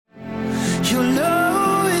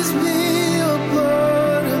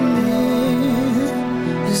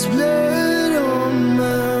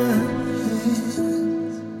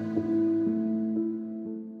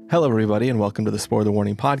Hello, everybody, and welcome to the Spoiler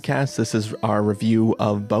Warning Podcast. This is our review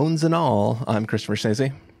of Bones and All. I'm Christopher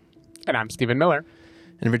Schnese. And I'm Stephen Miller.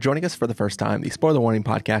 And if you're joining us for the first time, the Spoiler Warning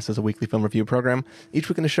Podcast is a weekly film review program. Each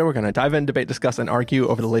week in the show, we're going to dive in, debate, discuss, and argue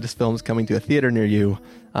over the latest films coming to a theater near you.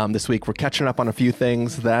 This week, we're catching up on a few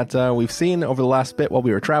things that we've seen over the last bit while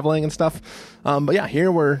we were traveling and stuff. But yeah,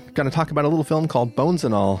 here we're going to talk about a little film called Bones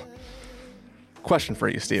and All. Question for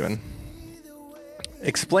you, Stephen.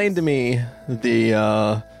 Explain to me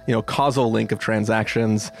the causal link of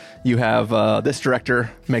transactions. You have this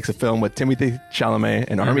director makes a film with Timothée Chalamet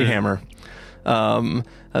and Armie Hammer.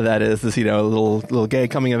 That is this little gay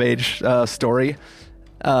coming of age story.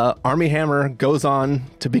 Armie Hammer goes on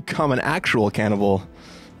to become an actual cannibal.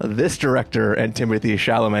 This director and Timothée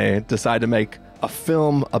Chalamet decide to make a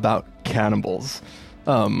film about cannibals.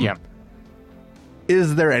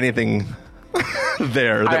 Is there anything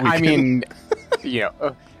there that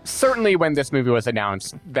certainly when this movie was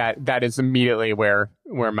announced, that is immediately where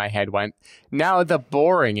my head went. Now, the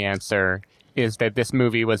boring answer is that this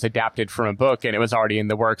movie was adapted from a book and it was already in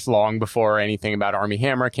the works long before anything about Armie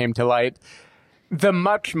Hammer came to light. The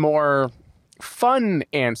much more fun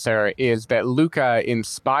answer is that Luca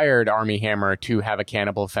inspired Armie Hammer to have a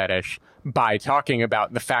cannibal fetish by talking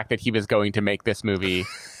about the fact that he was going to make this movie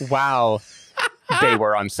while they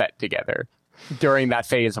were on set together. During that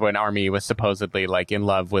phase when Armie was supposedly in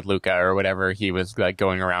love with Luca or whatever, he was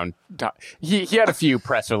going around. He had a few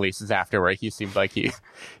press releases after where he seemed like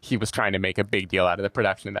he was trying to make a big deal out of the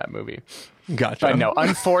production of that movie. Gotcha. But no,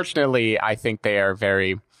 unfortunately, I think they are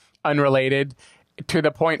very unrelated to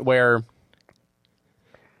the point where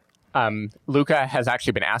Luca has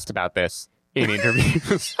actually been asked about this in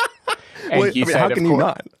interviews. And he said, how can you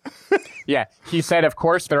not? Yeah, he said, of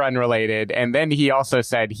course, they're unrelated. And then he also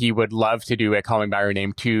said he would love to do a Call Me By Your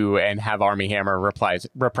Name 2 and have Armie Hammer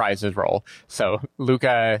reprise his role. So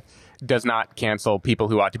Luca does not cancel people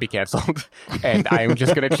who ought to be canceled. And I'm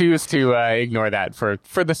just going to choose to ignore that for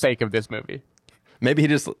the sake of this movie. Maybe he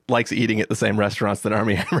just likes eating at the same restaurants that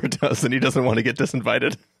Armie Hammer does, and he doesn't want to get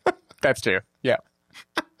disinvited. That's true. Yeah.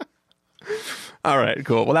 All right,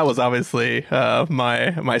 cool. Well, that was obviously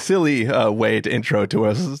my silly way to intro to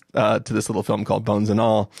us to this little film called Bones and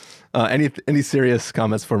All. Any serious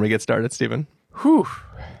comments before we get started, Stephen? Whew.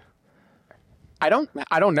 I don't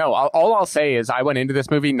know. All I'll say is I went into this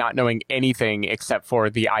movie not knowing anything except for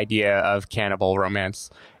the idea of cannibal romance,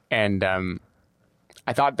 and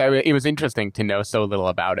I thought that it was interesting to know so little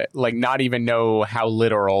about it. Not even know how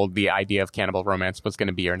literal the idea of cannibal romance was going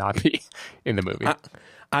to be or not be in the movie.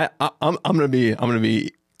 I'm gonna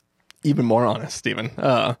be even more honest, Stephen.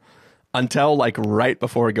 Until right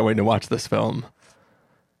before going to watch this film,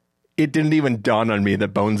 it didn't even dawn on me that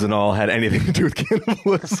Bones and All had anything to do with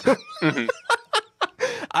cannibalism.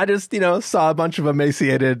 I just saw a bunch of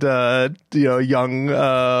emaciated young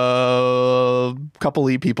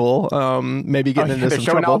couple-y people maybe getting into some trouble. They're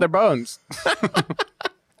showing all their bones.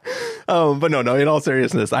 But no. In all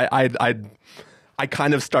seriousness, I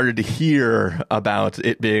kind of started to hear about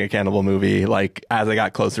it being a cannibal movie, as I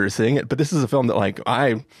got closer to seeing it. But this is a film that,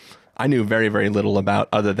 I knew very, very little about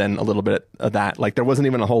other than a little bit of that. There wasn't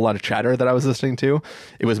even a whole lot of chatter that I was listening to.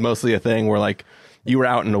 It was mostly a thing where, you were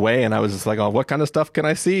out and away, and I was just oh, what kind of stuff can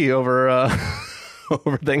I see over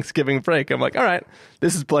over Thanksgiving break? I'm all right,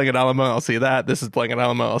 this is playing at Alamo, I'll see that. This is playing at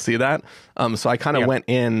Alamo, I'll see that. So I kind of went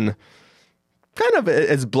in kind of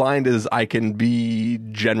as blind as I can be,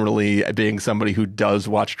 generally, being somebody who does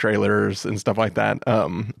watch trailers and stuff like that.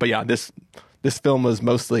 But yeah, this film was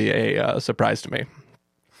mostly a surprise to me.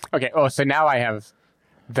 Okay. Oh, so now I have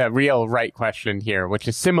the real right question here, which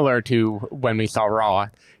is similar to when we saw Raw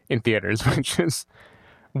in theaters, which is,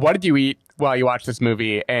 what did you eat while you watched this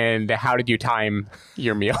movie, and how did you time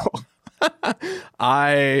your meal?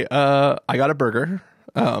 I got a burger.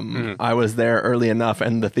 I was there early enough,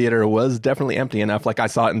 and the theater was definitely empty enough. I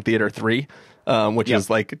saw it in theater 3, which is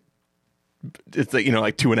it's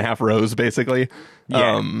 2.5 rows basically.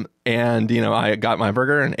 Yeah. And I got my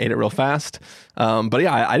burger and ate it real fast. But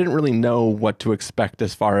yeah, I didn't really know what to expect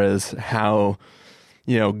as far as how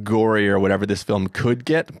gory or whatever this film could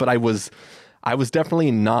get. But I was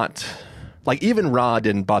definitely not, even Raw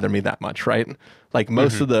didn't bother me that much, right?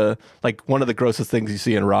 Most of the, one of the grossest things you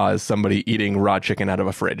see in Raw is somebody eating raw chicken out of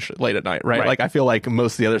a fridge late at night, right? I feel like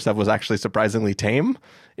most of the other stuff was actually surprisingly tame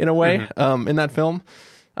in a way, in that film.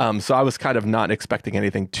 So I was kind of not expecting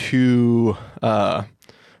anything too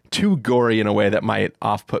gory in a way that might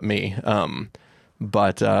off-put me.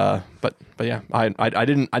 But yeah, I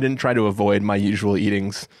didn't try to avoid my usual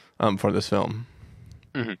eatings for this film.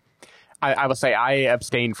 Mm-hmm. I will say I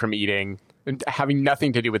abstained from eating, having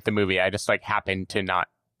nothing to do with the movie. I just happened to not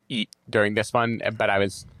eat during this one, but I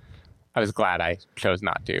was glad I chose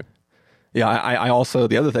not to. Yeah, I also,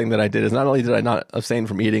 the other thing that I did is not only did I not abstain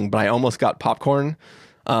from eating, but I almost got popcorn.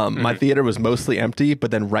 My theater was mostly empty,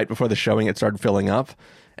 but then right before the showing, it started filling up.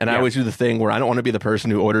 And I always do the thing where I don't want to be the person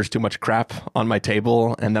who orders too much crap on my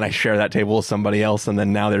table, and then I share that table with somebody else, and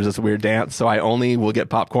then now there's this weird dance. So I only will get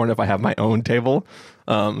popcorn if I have my own table.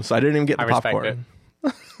 So I didn't even get the popcorn.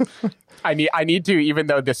 I need to, even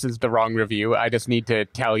though this is the wrong review, I just need to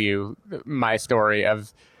tell you my story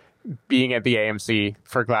of being at the AMC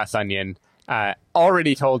for Glass Onion.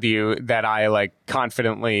 Already told you that I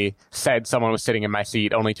confidently said someone was sitting in my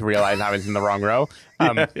seat only to realize I was in the wrong row.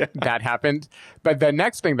 That happened. But the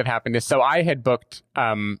next thing that happened is, so I had booked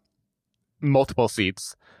multiple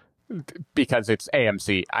seats because it's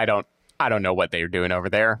AMC. I don't know what they're doing over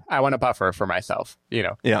there. I want a buffer for myself,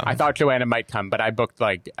 Yeah. I thought Joanna might come, but I booked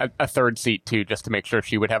a third seat too, just to make sure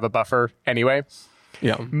she would have a buffer anyway.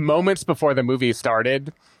 Yeah. Moments before the movie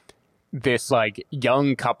started, this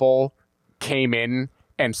young couple came in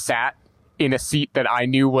and sat in a seat that I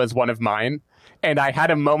knew was one of mine. And I had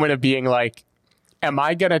a moment of being like, am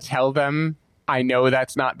I going to tell them I know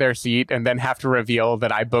that's not their seat and then have to reveal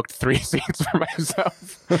that I booked 3 seats for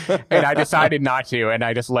myself? And I decided not to, and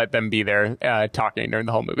I just let them be there talking during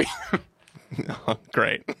the whole movie. Oh,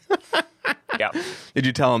 great. Yeah. Did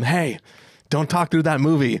you tell them, hey, don't talk through that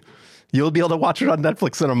movie. You'll be able to watch it on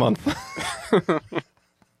Netflix in a month.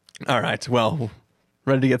 All right. Well,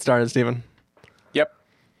 ready to get started, Stephen? Yep.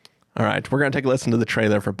 All right. We're going to take a listen to the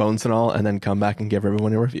trailer for Bones and All and then come back and give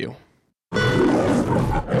everyone a review.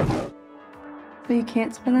 So you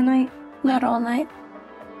can't spend the night? Not all night.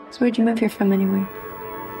 So where'd you move here from anyway?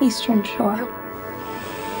 Eastern Shore.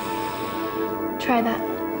 Try that.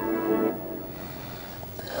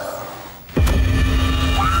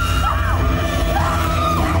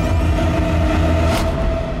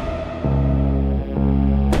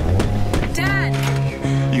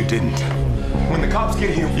 You didn't. When the cops get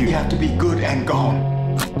here, you have to be good and gone.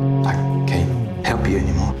 I can't help you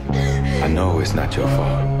anymore. I know it's not your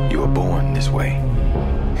fault. You were born this way.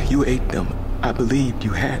 You ate them. I believed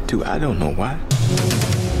you had to. I don't know why.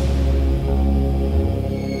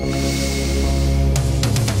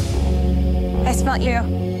 I smelt you.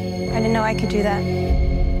 I didn't know I could do that.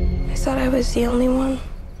 I thought I was the only one.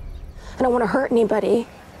 I don't want to hurt anybody.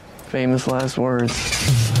 Famous last words.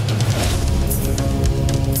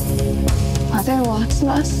 Are there lots of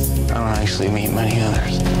us? I don't actually meet many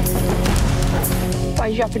others.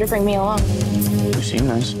 Why'd you offer to bring me along? You seem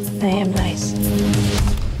nice. I am nice.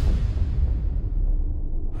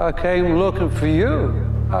 I came looking for you.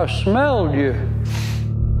 I smelled you.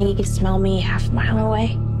 You can smell me half a mile away.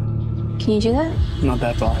 Can you do that? Not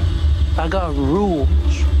that far. I got rules.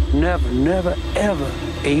 Never, ever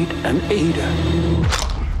eat an eater.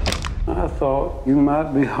 I thought you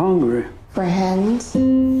might be hungry. For hens?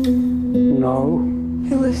 No.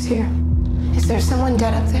 Who lives here? Is there someone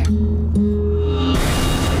dead up there?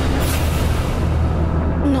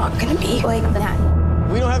 I'm not gonna be like that.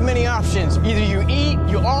 We don't have many options. Either you eat,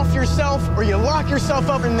 you off yourself, or you lock yourself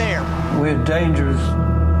up in there. We're dangerous.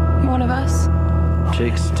 One of us?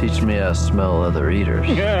 Chicks teach me how to smell other eaters.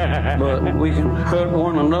 But we can hurt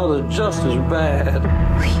one another just as bad.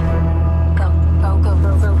 Go.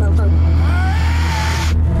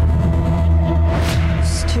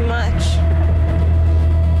 It's too much.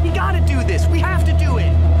 We gotta do this. We have to do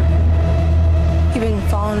it. You've been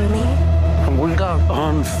following me. And we got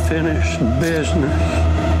unfinished business.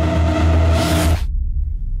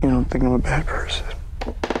 You don't think I'm a bad person?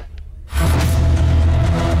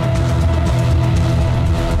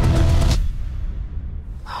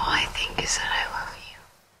 All I think is that I love you.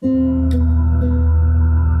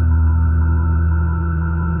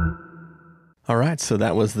 All right, so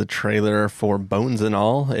that was the trailer for Bones and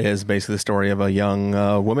All. It is basically the story of a young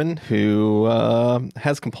woman who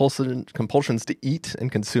has compulsions to eat and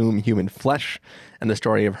consume human flesh, and the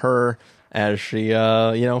story of her as she,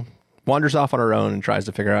 wanders off on her own and tries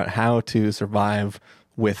to figure out how to survive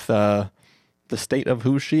with the state of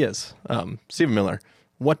who she is. Stephen Miller,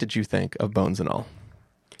 what did you think of Bones and All?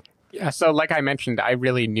 Yeah, so like I mentioned, I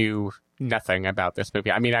really knew nothing about this movie.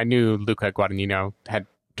 I mean, I knew Luca Guadagnino had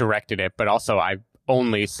directed it, but also I've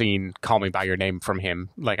only seen Call Me By Your Name from him.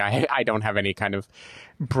 Like, I don't have any kind of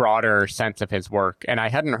broader sense of his work, and I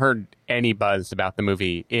hadn't heard any buzz about the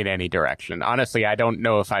movie in any direction. Honestly, I don't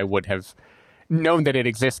know if I would have known that it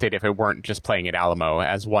existed if it weren't just playing at Alamo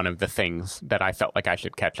as one of the things that I felt like I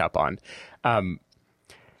should catch up on.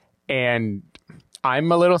 And I'm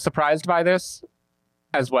a little surprised by this.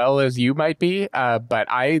 as well as you might be, but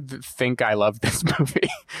I think I love this movie.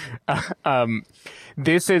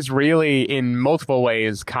 This is really, in multiple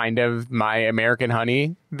ways, kind of my American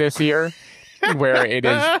Honey this year, where it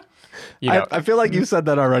is, I feel like you said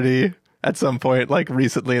that already at some point, like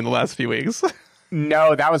recently in the last few weeks.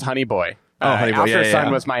 No, that was Honey Boy. Honey Boy. After Yeah, Sun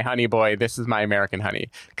yeah. was my Honey Boy. This is my American Honey.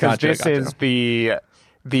 Because this Gotcha. is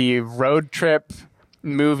the road trip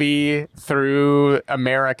movie through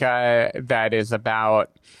America that is about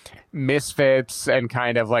misfits and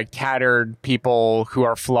kind of like tattered people who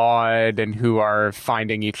are flawed and who are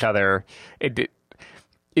finding each other.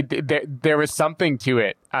 There was something to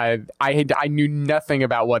it. I knew nothing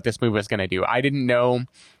about what this movie was going to do. I didn't know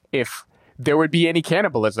if there would be any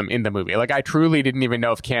cannibalism in the movie. Like, I truly didn't even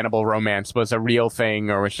know if cannibal romance was a real thing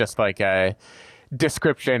or was just like a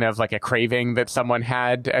description of like a craving that someone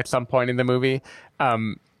had at some point in the movie.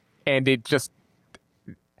 And it just,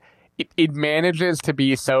 it manages to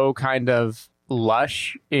be so kind of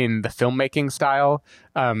lush in the filmmaking style,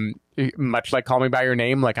 much like Call Me By Your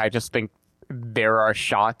Name. Like, I just think there are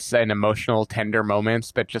shots and emotional, tender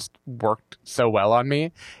moments that just worked so well on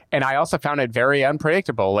me. And I also found it very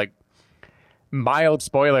unpredictable. Like, mild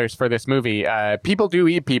spoilers for this movie. People do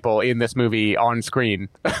eat people in this movie on screen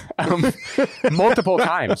multiple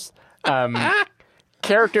times.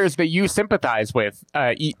 Characters that you sympathize with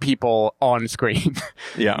eat people on screen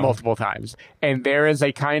multiple times. And there is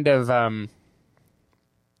a kind of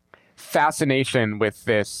fascination with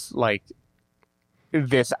this, like,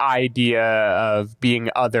 this idea of being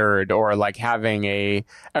othered or like having a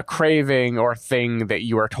craving or thing that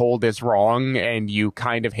you are told is wrong and you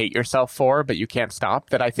kind of hate yourself for, but you can't stop.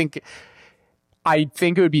 That I think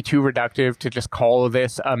it would be too reductive to just call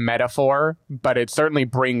this a metaphor, but it certainly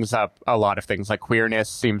brings up a lot of things. Like, queerness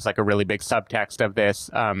seems like a really big subtext of this.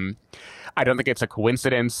 I don't think it's a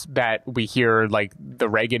coincidence that we hear like the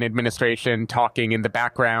Reagan administration talking in the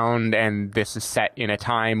background, and this is set in a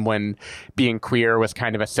time when being queer was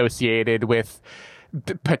kind of associated with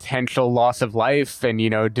the potential loss of life and,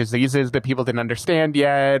 diseases that people didn't understand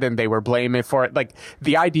yet, and they were blaming for it. Like,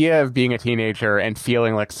 the idea of being a teenager and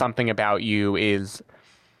feeling like something about you is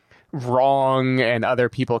wrong and other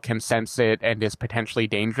people can sense it and is potentially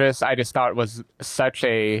dangerous, I just thought was such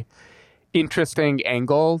a interesting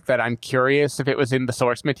angle that I'm curious if it was in the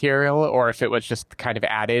source material or if it was just kind of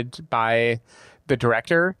added by the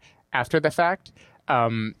director after the fact.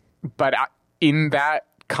 But in that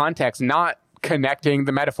context, not connecting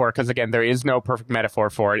the metaphor, because again, there is no perfect metaphor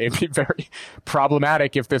for it. It'd be very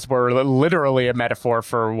problematic if this were literally a metaphor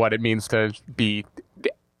for what it means to be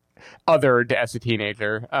othered as a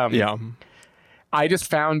teenager. I just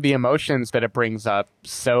found the emotions that it brings up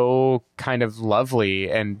so kind of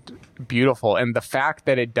lovely and beautiful. And the fact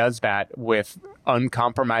that it does that with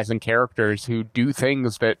uncompromising characters who do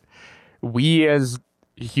things that we as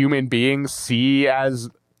human beings see as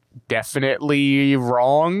definitely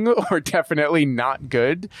wrong or definitely not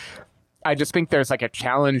good. I just think there's like a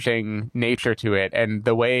challenging nature to it. And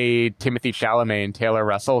the way Timothée Chalamet and Taylor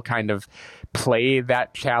Russell kind of play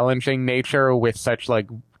that challenging nature with such like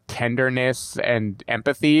tenderness and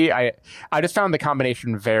empathy, I just found the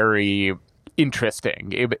combination very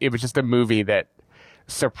interesting. It was just a movie that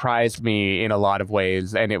surprised me in a lot of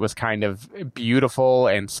ways, and it was kind of beautiful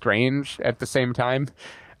and strange at the same time.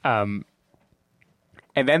 And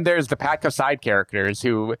then there's the pack of side characters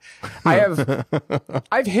who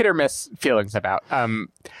I've hit or miss feelings about.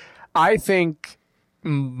 I think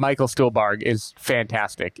Michael Stuhlbarg is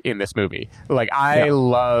fantastic in this movie. Like, I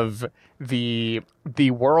love the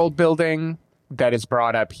world building that is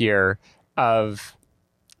brought up here of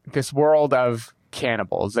this world of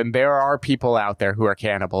cannibals, and there are people out there who are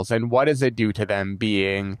cannibals, and what does it do to them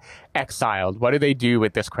being exiled? What do they do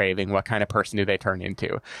with this craving? What kind of person do they turn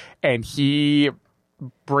into? And he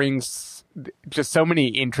brings just so many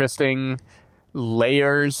interesting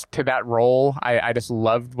layers to that role. I just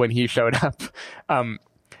loved when he showed up.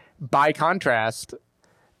 By contrast,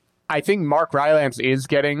 I think Mark Rylance is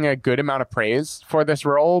getting a good amount of praise for this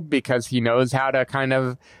role because he knows how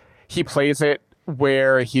to he plays it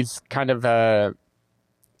where he's kind of a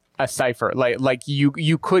cipher. Like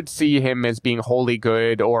you could see him as being wholly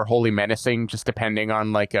good or wholly menacing, just depending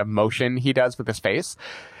on like a motion he does with his face.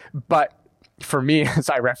 But for me, as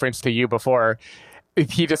I referenced to you before,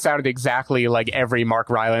 he just sounded exactly like every Mark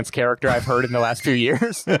Rylance character I've heard in the last few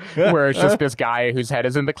years, where it's just this guy whose head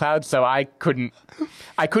is in the clouds. So I couldn't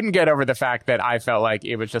get over the fact that I felt like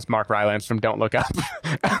it was just Mark Rylance from Don't Look Up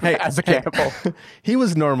as a cannibal. He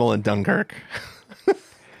was normal in Dunkirk.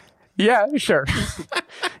 Yeah, sure.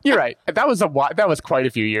 You're right. That was quite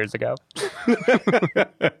a few years ago.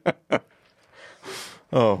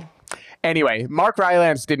 Oh. Anyway, Mark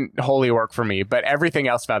Rylance didn't wholly work for me, but everything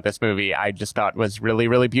else about this movie I just thought was really,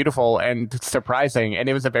 really beautiful and surprising. And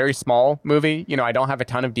it was a very small movie. You know, I don't have a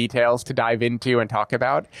ton of details to dive into and talk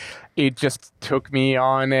about. It just took me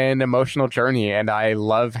on an emotional journey, and I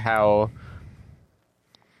love how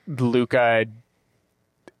Luca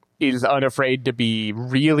is unafraid to be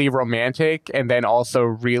really romantic and then also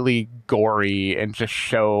really gory and just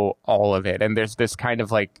show all of it. And there's this kind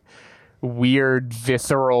of like weird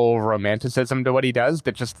visceral romanticism to what he does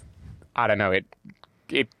that just, I don't know,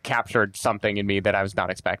 it captured something in me that I was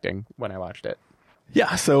not expecting when I watched it.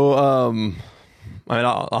 Yeah, so I mean,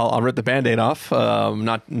 I'll rip the Band-Aid off,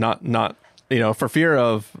 not for fear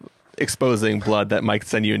of exposing blood that might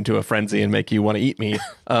send you into a frenzy and make you want to eat me.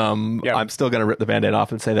 I'm still going to rip the Band-Aid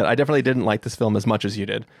off and say that I definitely didn't like this film as much as you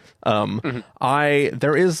did.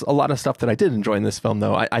 There is a lot of stuff that I did enjoy in this film,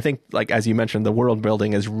 though. I think, like, as you mentioned, the world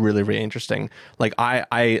building is really, really interesting. Like,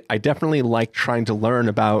 I definitely like trying to learn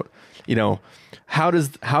about, you know, how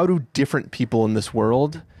do different people in this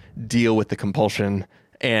world deal with the compulsion,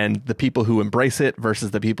 and the people who embrace it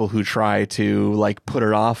versus the people who try to like put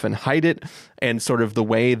it off and hide it, and sort of the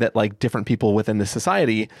way that like different people within the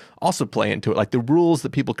society also play into it, like the rules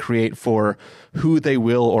that people create for who they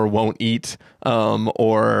will or won't eat,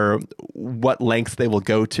 or what lengths they will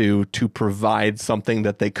go to provide something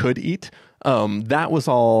that they could eat. That was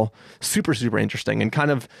all super, super interesting, and kind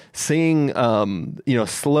of seeing,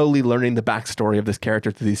 slowly learning the backstory of this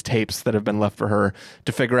character through these tapes that have been left for her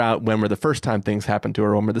to figure out when were the first time things happened to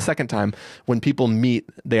her, when were the second time. When people meet,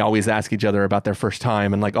 they always ask each other about their first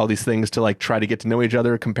time, and like all these things to like try to get to know each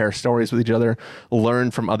other, compare stories with each other, learn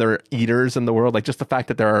from other eaters in the world. Like just the fact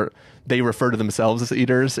that they refer to themselves as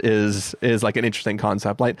eaters is like an interesting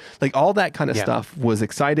concept. Like all that kind of stuff was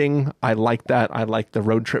exciting. I liked that. I liked the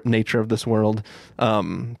road trip nature of this world.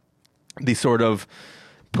 The sort of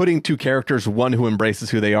putting two characters, one who embraces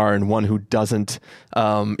who they are and one who doesn't,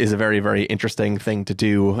 is a very, very interesting thing to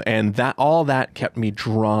do. And all that kept me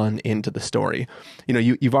drawn into the story. You know,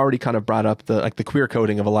 you've already kind of brought up the queer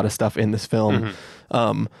coding of a lot of stuff in this film.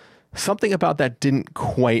 Something about that didn't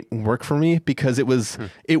quite work for me because it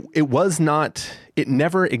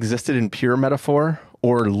never existed in pure metaphor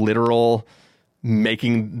or literal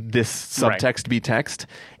making this subtext be text.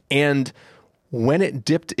 And when it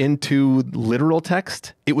dipped into literal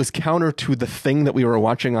text, it was counter to the thing that we were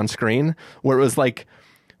watching on screen, where it was like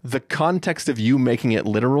the context of you making it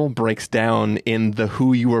literal breaks down in the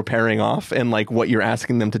who you were pairing off and like what you're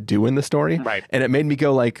asking them to do in the story. Right. And it made me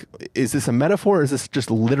go like, is this a metaphor or is this just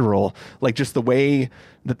literal? Like just the way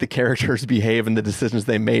that the characters behave and the decisions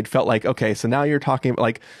they made felt like, okay, so now you're talking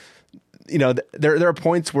like, you know, there are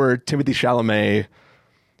points where Timothée Chalamet,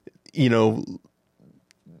 you know,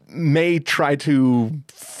 may try to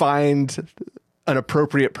find an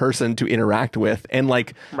appropriate person to interact with, and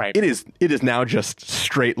like it is now just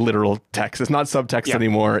straight literal text. It's not subtext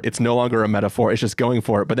anymore. It's no longer a metaphor. It's just going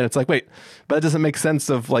for it. But then it's like, wait, but that doesn't make sense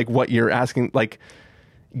of like what you're asking. Like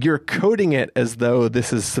you're coding it as though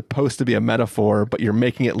this is supposed to be a metaphor, but you're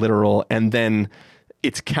making it literal, and then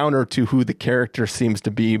it's counter to who the character seems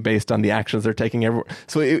to be based on the actions they're taking everywhere.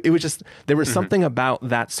 So it was just, there was something about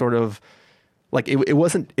that sort of, like it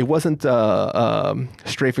wasn't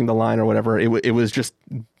strafing the line or whatever. It was just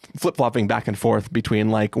flip-flopping back and forth between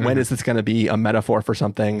like, when is this going to be a metaphor for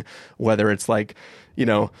something, whether it's like, you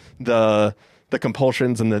know, the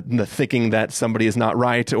compulsions and the thinking that somebody is not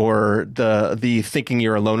right, or the thinking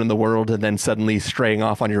you're alone in the world and then suddenly straying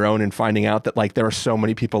off on your own and finding out that like there are so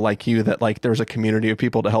many people like you, that like there's a community of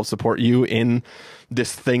people to help support you in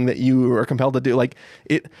this thing that you are compelled to do. Like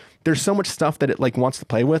there's so much stuff that it like wants to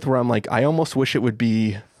play with, where I'm like, I almost wish it would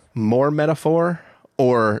be more metaphor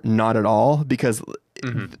or not at all, because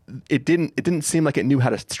it didn't seem like it knew how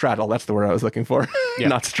to straddle. That's the word I was looking for.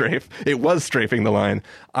 Not strafe. It was strafing the line.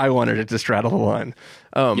 I wanted it to straddle the line.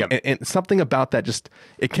 And something about that just,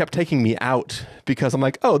 it kept taking me out, because I'm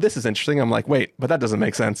like, oh, this is interesting. I'm like, wait, but that doesn't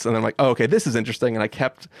make sense. And I'm like, oh, okay, this is interesting. And I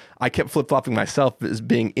kept flip-flopping myself as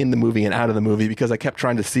being in the movie and out of the movie, because I kept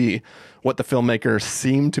trying to see what the filmmakers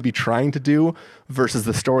seemed to be trying to do versus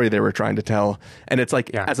the story they were trying to tell. And it's like,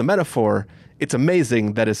 as a metaphor, it's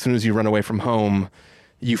amazing that as soon as you run away from home,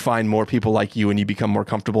 you find more people like you and you become more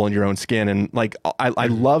comfortable in your own skin. And like, I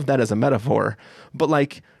love that as a metaphor, but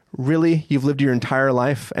like, really, you've lived your entire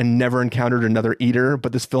life and never encountered another eater,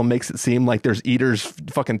 but this film makes it seem like there's eaters.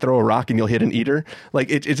 Fucking throw a rock and you'll hit an eater.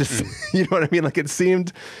 Like it just, you know what I mean? Like it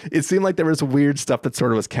seemed like there was weird stuff that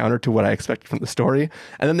sort of was counter to what I expected from the story.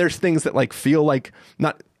 And then there's things that like feel like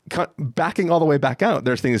not backing all the way back out.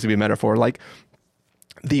 There's things to be a metaphor. Like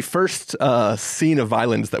the first scene of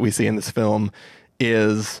violence that we see in this film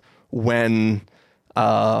is when,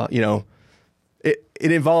 it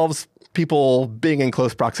involves people being in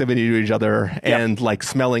close proximity to each other and like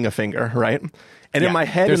smelling a finger, right? And in my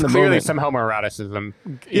head, there's in the clearly moment, some homoeroticism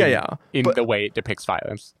in the way it depicts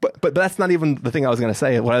violence. But that's not even the thing I was going to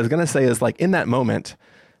say. What I was going to say is like in that moment,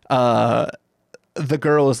 the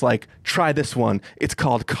girl is like, try this one. It's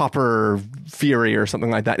called Copper Fury or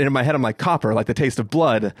something like that. And in my head, I'm like, copper, like the taste of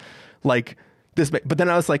blood, like this. But then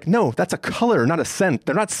I was like, no, that's a color, not a scent.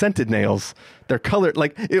 They're not scented nails. They're colored.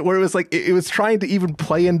 Like where it was like, it was trying to even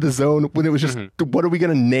play in the zone when it was just, what are we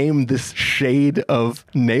going to name this shade of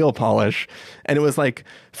nail polish? And it was like,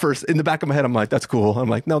 first in the back of my head, I'm like, that's cool. I'm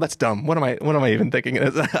like, no, that's dumb. What am I even thinking?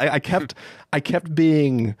 I kept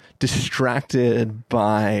being distracted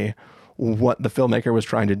by what the filmmaker was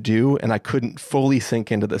trying to do, and I couldn't fully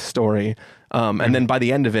sink into the story. And then by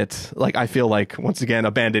the end of it, like, I feel like, once again,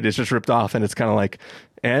 a Band-Aid is just ripped off, and it's kind of like,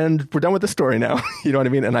 and we're done with the story now. You know what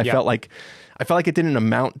I mean? And I felt like it didn't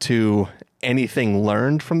amount to anything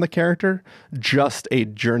learned from the character, just a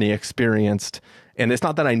journey experienced. And it's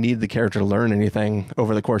not that I need the character to learn anything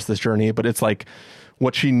over the course of this journey, but it's like,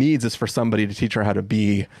 what she needs is for somebody to teach her how to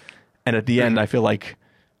be. And at the end, I feel like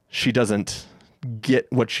she doesn't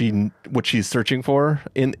get what she's searching for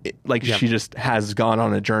she just has gone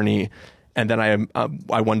on a journey, and then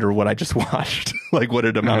I wonder what I just watched, like what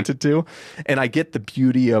it amounted to. And I get the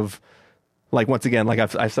beauty of, like, once again, like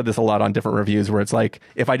I've said this a lot on different reviews, where it's like,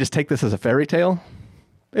 if I just take this as a fairy tale,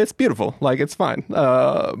 it's beautiful, like it's fine.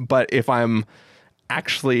 But if I'm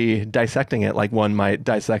actually dissecting it like one might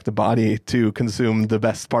dissect a body to consume the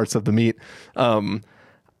best parts of the meat,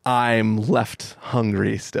 I'm left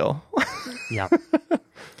hungry still. No,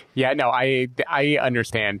 I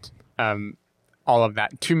understand all of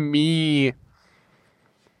that. To me,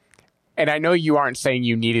 and I know you aren't saying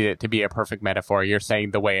you needed it to be a perfect metaphor. You're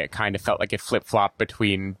saying the way it kind of felt like it flip-flopped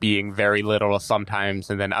between being very literal sometimes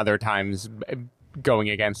and then other times going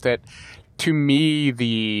against it. To me,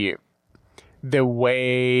 the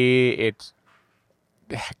way it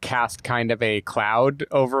cast kind of a cloud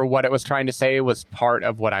over what it was trying to say was part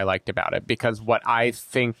of what I liked about it, because what I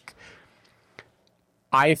think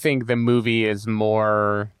the movie is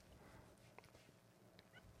more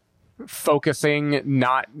focusing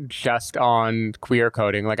not just on queer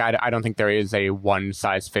coding. Like, I don't think there is a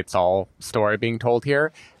one-size-fits-all story being told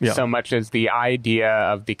here, so much as the idea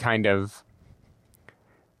of the kind of,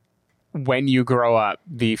 when you grow up,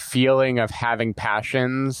 the feeling of having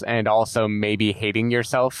passions and also maybe hating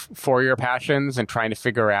yourself for your passions and trying to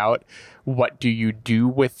figure out, what do you do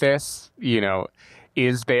with this? You know,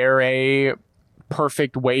 is there a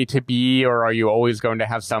perfect way to be, or are you always going to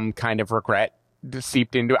have some kind of regret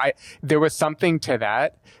seeped into it? There was something to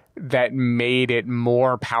that made it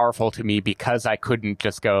more powerful to me, because I couldn't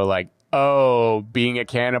just go like, oh, being a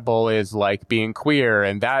cannibal is like being queer,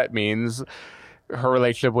 and that means her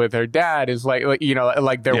relationship with her dad is like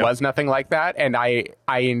there was nothing like that. And I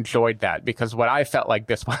enjoyed that, because what I felt like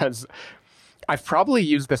this was, I've probably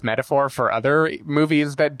used this metaphor for other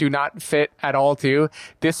movies that do not fit at all too.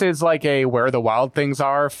 This is like a Where the Wild Things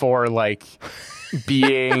Are for like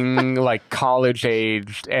being like college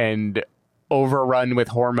aged and overrun with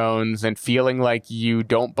hormones and feeling like you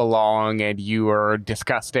don't belong and you are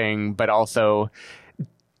disgusting, but also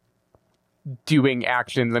doing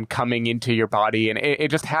actions and coming into your body. And it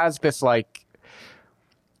just has this, like,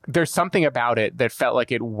 there's something about it that felt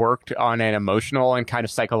like it worked on an emotional and kind of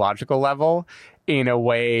psychological level in a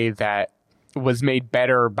way that was made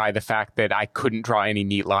better by the fact that I couldn't draw any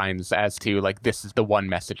neat lines as to, like, this is the one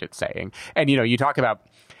message it's saying. And, you know, you talk about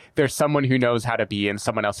there's someone who knows how to be and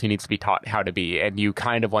someone else who needs to be taught how to be. And you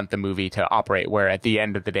kind of want the movie to operate where at the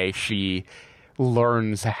end of the day, she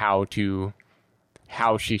learns how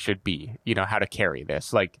she should be, you know, how to carry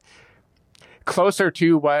this, like, closer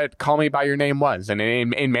to what Call Me By Your Name was. And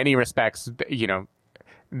in many respects, you know,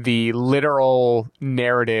 the literal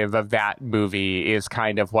narrative of that movie is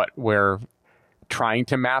kind of what we're trying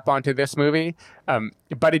to map onto this movie.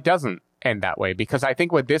 But it doesn't end that way, because I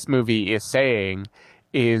think what this movie is saying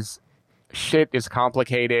is shit is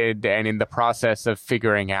complicated, and in the process of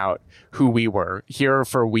figuring out who we were. Here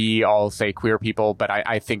for we all say queer people, but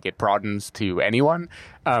I think it broadens to anyone.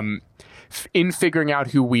 In figuring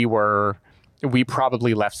out who we were, we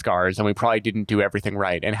probably left scars and we probably didn't do everything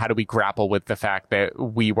right. And how do we grapple with the fact that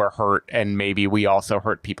we were hurt and maybe we also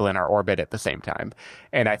hurt people in our orbit at the same time?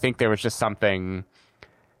 And I think there was just something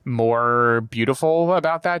more beautiful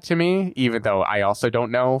about that to me, even though I also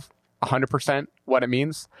don't know 100% what it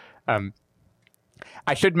means.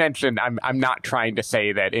 I should mention, I'm not trying to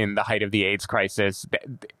say that in the height of the AIDS crisis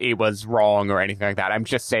it was wrong or anything like that. I'm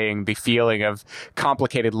just saying the feeling of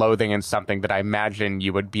complicated loathing in something that I imagine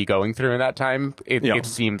you would be going through in that time. It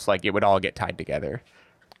seems like it would all get tied together.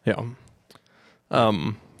 Yeah.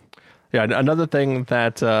 Yeah. Another thing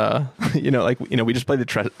that we just played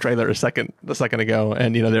the trailer a second ago,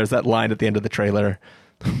 and there's that line at the end of the trailer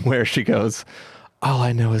where she goes, "All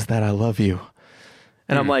I know is that I love you,"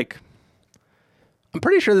 and I'm like, I'm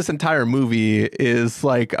pretty sure this entire movie is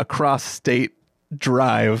like a cross-state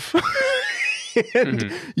drive,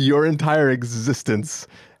 and your entire existence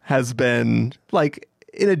has been like,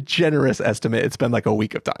 in a generous estimate, it's been like a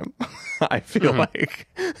week of time. I feel like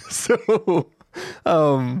so.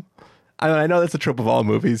 I know that's a trope of all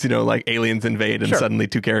movies, like aliens invade and suddenly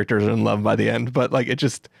two characters are in love by the end. But like it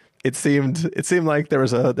seemed like there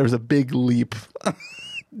was a big leap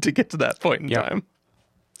to get to that point in time.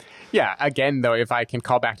 Yeah. Again, though, if I can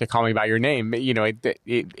call back to Call Me by Your Name,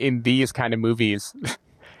 in these kind of movies,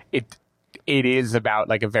 it is about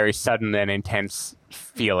like a very sudden and intense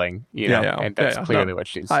feeling, and that's clearly what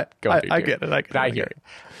she's going through. I get it. I hear it.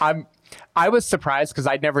 I was surprised because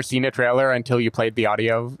I'd never seen a trailer until you played the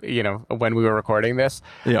audio, when we were recording this.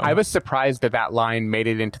 Yeah. I was surprised that line made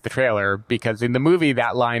it into the trailer, because in the movie,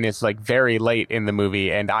 that line is like very late in the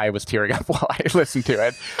movie, and I was tearing up while I listened to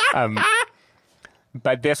it.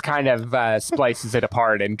 But this kind of splices it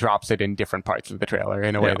apart and drops it in different parts of the trailer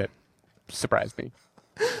in a way that surprised me.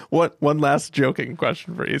 One last joking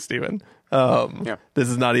question for you, Stephen. This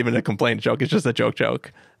is not even a complaint joke. It's just a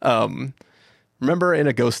joke. Remember in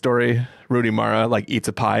A Ghost Story, Rooney Mara like eats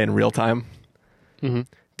a pie in real time? Mm-hmm.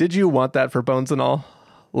 Did you want that for Bones and All?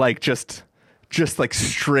 Like just like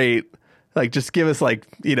straight, like just give us like,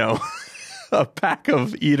 a pack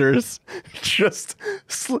of eaters just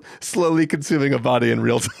slowly consuming a body in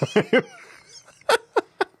real time.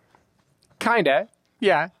 Kinda.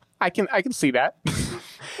 Yeah. I can see that.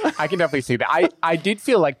 I can definitely see that. I did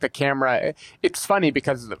feel like the camera, it's funny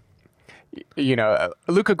because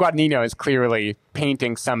Luca Guadagnino is clearly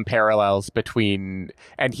painting some parallels between,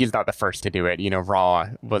 and he's not the first to do it, Raw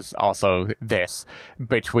was also this,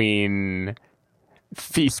 between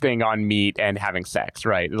feasting on meat and having sex,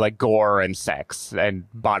 right? Like gore and sex and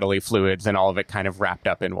bodily fluids and all of it kind of wrapped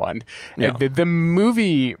up in one. Yeah. The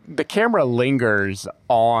movie, the camera lingers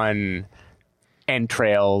on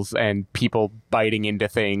entrails and people biting into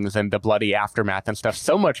things and the bloody aftermath and stuff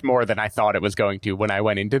so much more than I thought it was going to when I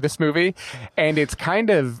went into this movie. And it's kind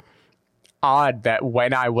of odd that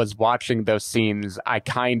when I was watching those scenes, I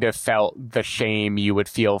kind of felt the shame you would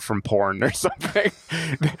feel from porn or something.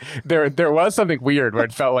 There was something weird where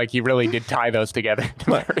it felt like he really did tie those together.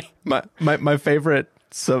 My favorite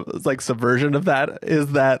subversion of that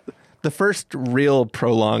is that the first real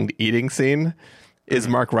prolonged eating scene is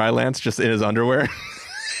Mark Rylance just in his underwear.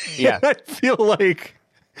 Yeah. I feel like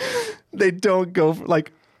they don't go for,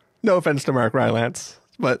 like, no offense to Mark Rylance,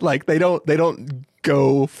 but like they don't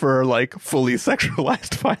go for like fully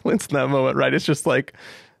sexualized violence in that moment, right? It's just like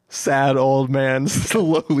sad old man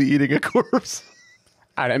slowly eating a corpse.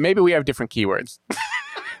 I don't know, maybe we have different keywords.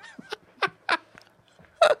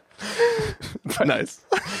 Nice.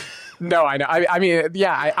 No, I know. I mean,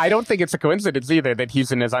 yeah, I don't think it's a coincidence either that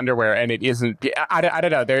he's in his underwear and it isn't. I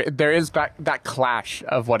don't know. There is that clash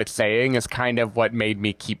of what it's saying is kind of what made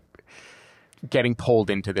me keep getting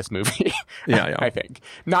pulled into this movie. Yeah. I think.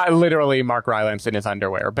 Not literally Mark Rylance in his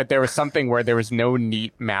underwear, but there was something where there was no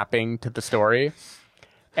neat mapping to the story.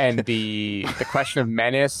 And the question of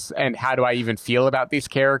menace and how do I even feel about these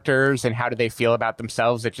characters and how do they feel about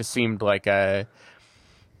themselves, it just seemed like a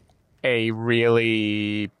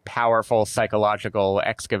really powerful psychological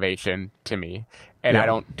excavation to me. And I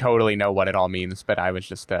don't totally know what it all means, but I was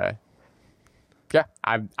just, I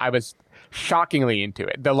was shockingly into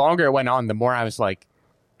it. The longer it went on, the more I was like,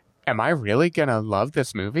 am I really going to love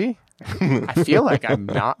this movie? I feel like I'm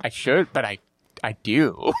not. I should, but I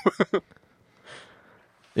do.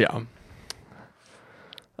 Yeah.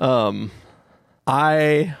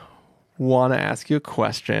 I want to ask you a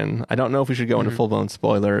question. I don't know if we should go into full-blown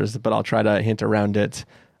spoilers, but I'll try to hint around it.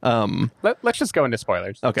 Let's just go into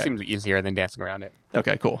spoilers. Okay. It seems easier than dancing around it.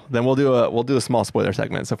 Okay, cool. Then we'll do a small spoiler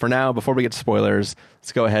segment. So for now, before we get to spoilers,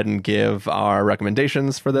 let's go ahead and give our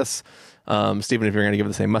recommendations for this. Stephen, if you're going to give it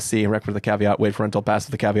the same must-see, recommend with the caveat, wait for rental pass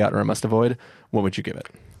with the caveat, or a must-avoid, what would you give it?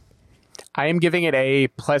 I am giving it a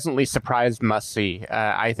pleasantly surprised must-see.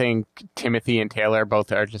 I think Timothy and Taylor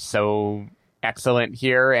both are just so excellent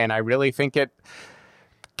here, and I really think it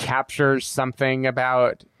captures something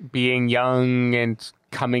about being young and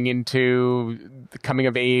coming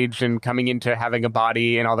of age and coming into having a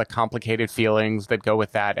body and all the complicated feelings that go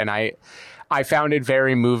with that. And I found it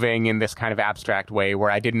very moving in this kind of abstract way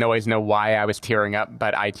where I didn't always know why I was tearing up,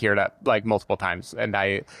 but I teared up like multiple times. And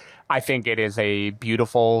I think it is a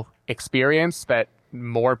beautiful experience that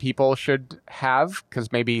more people should have,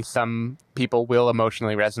 because maybe some people will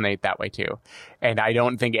emotionally resonate that way too. And I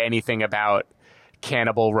don't think anything about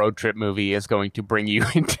cannibal road trip movie is going to bring you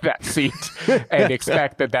into that seat and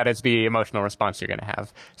expect that is the emotional response you're going to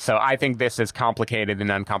have. So I think this is complicated and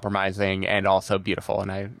uncompromising and also beautiful.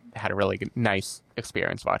 And I had a really nice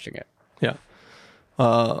experience watching it. Yeah.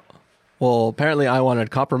 Well, apparently I wanted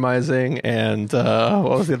compromising and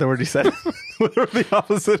what was the other word you said? Literally the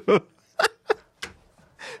opposite of...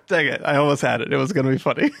 Dang it. I almost had it. It was going to be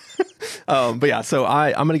funny. But yeah, so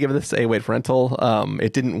I'm going to give this a wait for rental.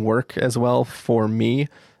 It didn't work as well for me.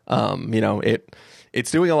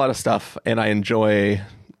 It's doing a lot of stuff and I enjoy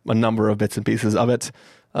a number of bits and pieces of it.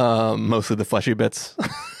 Mostly the fleshy bits.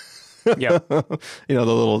 Yeah.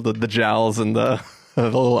 The jowls and the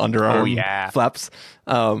little underarm flaps.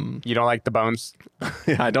 You don't like the bones?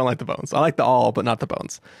 Yeah, I don't like the bones. I like the awl, but not the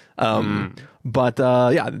bones. But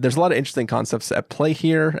there's a lot of interesting concepts at play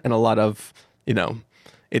here, and a lot of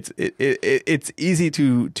it's easy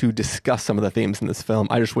to discuss some of the themes in this film.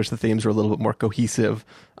 I just wish the themes were a little bit more cohesive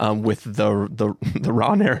with the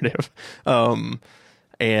raw narrative,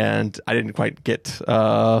 and I didn't quite get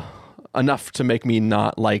enough to make me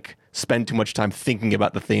not spend too much time thinking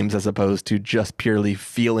about the themes as opposed to just purely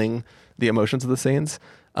feeling the emotions of the scenes.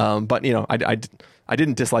 But I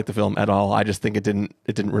didn't dislike the film at all. I just think it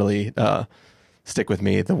didn't really stick with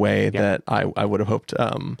me the way that I would have hoped.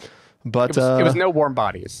 But it was no warm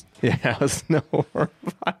bodies. Yeah, it was no warm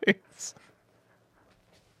bodies.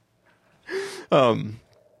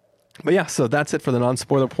 But yeah, so that's it for the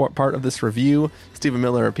non-spoiler part of this review. Stephen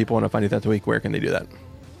Miller, if people want to find you throughout the week, where can they do that?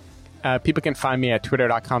 People can find me at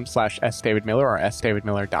twitter.com/sdavidmiller or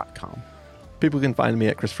sdavidmiller.com. People can find me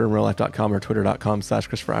at ChristopherInRealLife.com or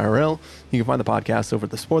Twitter.com/ChristopherIRL. You can find the podcast over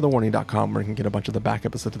at thespoilerwarning.com, where you can get a bunch of the back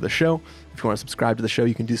episodes of the show. If you want to subscribe to the show,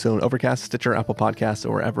 you can do so on Overcast, Stitcher, Apple Podcasts,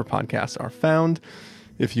 or wherever podcasts are found.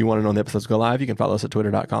 If you want to know when the episodes go live, you can follow us at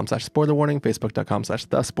Twitter.com/spoilerwarning,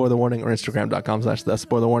 Facebook.com/thespoilerwarning, or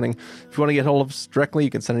Instagram.com/thespoilerwarning. If you want to get hold of us directly,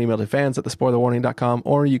 you can send an email to fans@thespoilerwarning.com,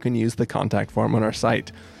 or you can use the contact form on our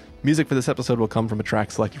site. Music for this episode will come from a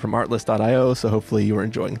track selected from Artlist.io, so hopefully you are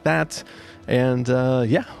enjoying that. And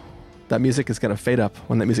that music is going to fade up.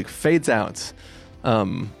 When that music fades out,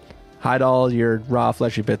 hide all your raw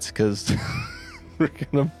fleshy bits, because we're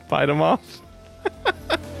going to bite them off.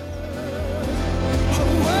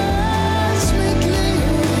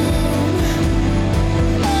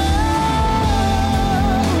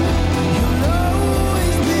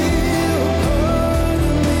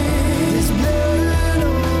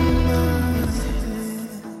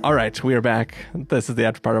 All right, we are back. This is the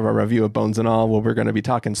after part of our review of Bones and All, where we're going to be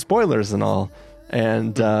talking spoilers and all.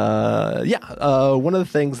 And one of the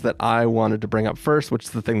things that I wanted to bring up first, which is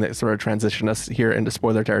the thing that sort of transitioned us here into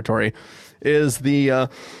spoiler territory, is the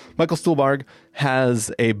Michael Stuhlbarg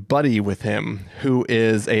has a buddy with him who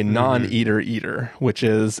is a non-eater eater, which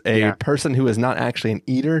is a person who is not actually an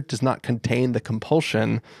eater, does not contain the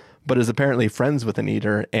compulsion, but is apparently friends with an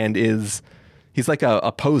eater and is... He's like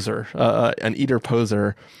a poser, an eater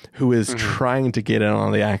poser who is trying to get in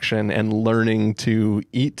on the action and learning to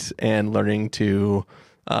eat and learning to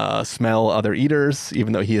smell other eaters,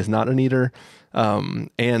 even though he is not an eater.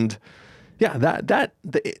 And yeah, the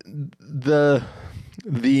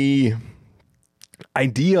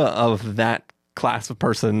idea of that class of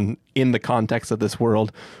person in the context of this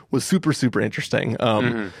world was super, super interesting.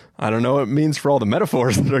 I don't know what it means for all the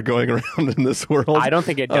metaphors that are going around in this world. I don't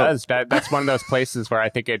think it does. That's one of those places where I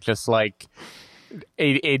think it just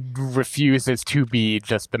it refuses to be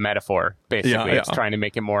just the metaphor, basically. It's trying to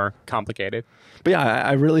make it more complicated. But yeah,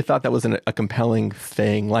 I really thought that was a compelling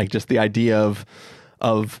thing, just the idea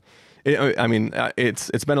of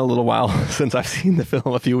it's been a little while since I've seen the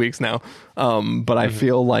film, a few weeks now. But I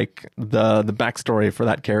feel like the backstory for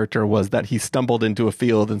that character was that he stumbled into a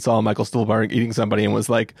field and saw Michael Stuhlbarg eating somebody and was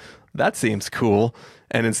like, that seems cool.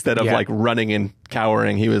 And instead of running and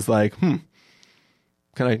cowering, he was like,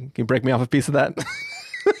 can you break me off a piece of that?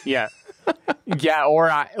 Yeah. Or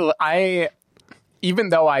I even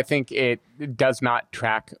though I think it does not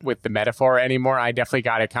track with the metaphor anymore, I definitely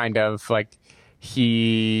got a kind of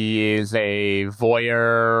he is a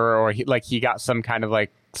voyeur, or he got some kind of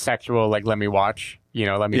sexual, let me watch,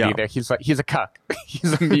 let me be there. He's a cuck.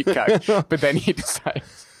 He's a meat cuck. But then he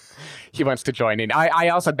decides he wants to join in. I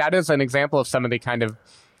also, that is an example of some of the kind of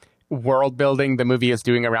world building the movie is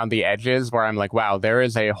doing around the edges where I'm like, wow, there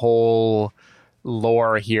is a whole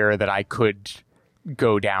lore here that I could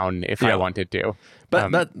go down if I wanted to.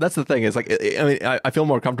 But that's the thing is, like, I mean, I feel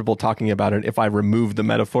more comfortable talking about it if I remove the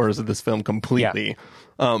metaphors of this film completely.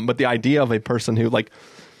 But the idea of a person who, like,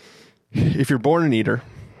 if you're born an eater,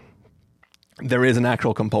 there is an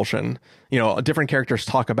actual compulsion. You know, different characters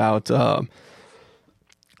talk about the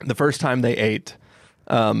first time they ate,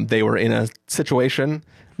 they were in a situation,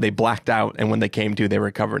 they blacked out, and when they came to, they were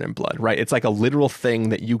covered in blood, right? It's like a literal thing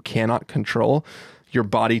that you cannot control. Your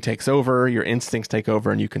body takes over, your instincts take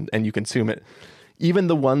over, and you consume it. Even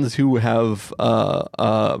the ones who have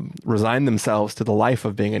resigned themselves to the life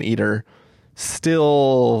of being an eater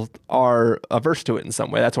still are averse to it in some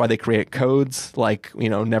way. That's why they create codes like, you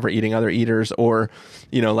know, never eating other eaters, or,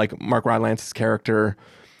 you know, like Mark Rylance's character.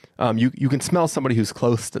 You can smell somebody who's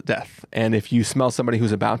close to death, and if you smell somebody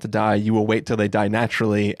who's about to die, you will wait till they die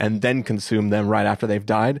naturally and then consume them right after they've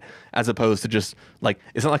died, as opposed to just like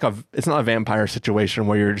it's not a vampire situation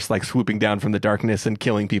where you're just like swooping down from the darkness and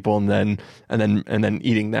killing people and then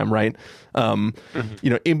eating them, right? You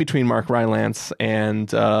know, in between Mark Rylance and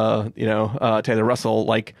Taylor Russell,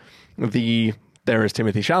 like there is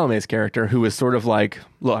Timothée Chalamet's character, who is sort of like,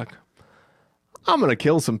 look, I'm going to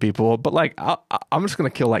kill some people, but like, I'm just going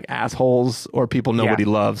to kill like assholes or people nobody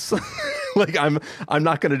loves. Like, I'm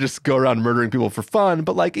not going to just go around murdering people for fun,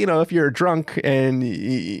 but like, you know, if you're drunk and,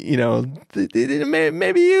 you know,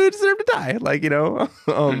 maybe you deserve to die. Like, you know,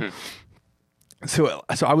 so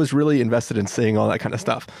I was really invested in seeing all that kind of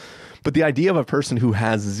stuff. But the idea of a person who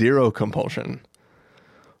has zero compulsion,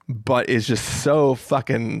 but is just so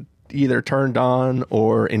fucking either turned on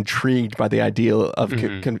or intrigued by the idea of,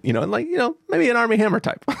 you know, like, you know, maybe an Armie Hammer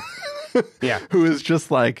type, who is just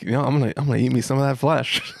like, you know, I'm gonna eat me some of that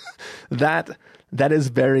flesh. that is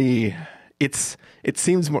very. It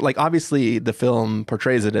seems more like, obviously the film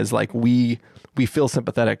portrays it as like we feel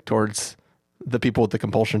sympathetic towards the people with the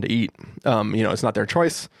compulsion to eat. You know, it's not their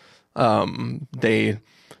choice. They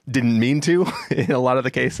didn't mean to in a lot of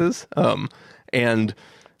the cases.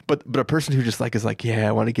 But a person who just like is like, yeah,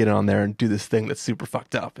 I want to get on there and do this thing that's super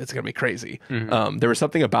fucked up. It's gonna be crazy. There was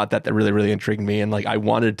something about that really, really intrigued me, and like I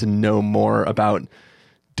wanted to know more about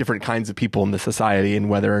different kinds of people in the society, and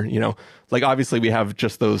whether, you know, like obviously we have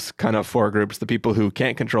just those kind of four groups: the people who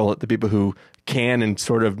can't control it, the people who can and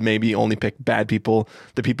sort of maybe only pick bad people,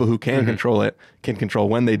 the people who can control it, can control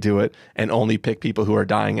when they do it, and only pick people who are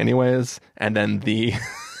dying anyways, and then the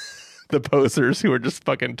posers who are just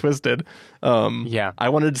fucking twisted. I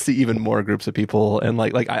wanted to see even more groups of people, and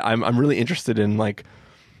like I'm really interested in, like,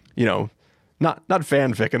 you know, not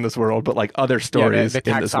fanfic in this world, but like other stories. The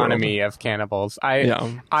taxonomy of cannibals.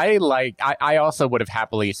 I also would have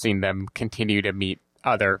happily seen them continue to meet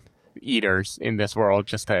other eaters in this world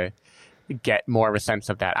just to get more of a sense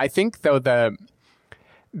of that. I think though that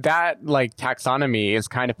like taxonomy is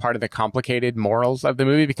kind of part of the complicated morals of the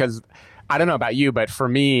movie, because I don't know about you, but for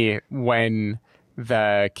me, when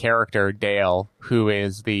the character Dale, who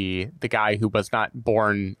is the guy who was not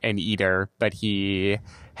born an eater, but he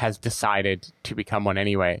has decided to become one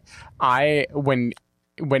anyway, when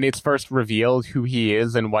it's first revealed who he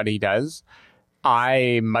is and what he does,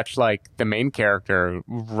 I, much like the main character,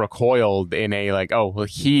 recoiled in a like, oh, well,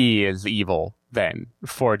 he is evil then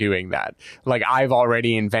for doing that. Like, I've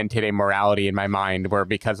already invented a morality in my mind where,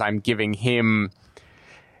 because I'm giving him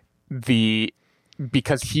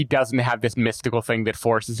because he doesn't have this mystical thing that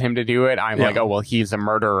forces him to do it, I'm like, oh, well, he's a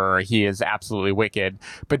murderer, he is absolutely wicked.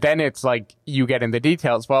 But then it's like, you get in the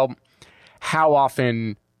details, well, how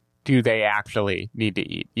often do they actually need to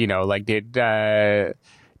eat? You know, like, did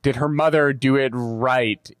her mother do it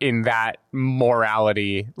right in that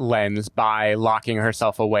morality lens by locking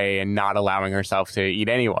herself away and not allowing herself to eat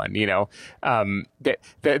anyone? You know,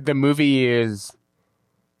 the movie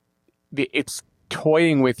it's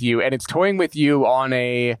toying with you, and it's toying with you on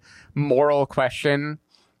a moral question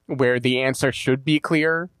where the answer should be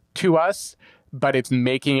clear to us, but it's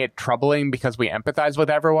making it troubling because we empathize with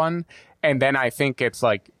everyone. And then I think it's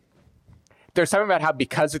like, there's something about how,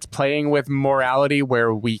 because it's playing with morality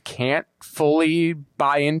where we can't fully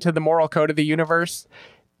buy into the moral code of the universe,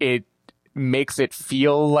 it makes it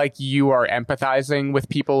feel like you are empathizing with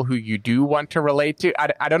people who you do want to relate to.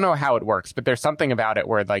 I don't know how it works, but there's something about it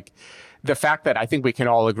where, like, the fact that I think we can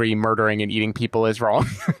all agree murdering and eating people is wrong.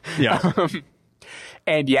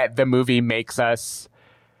 And yet the movie makes us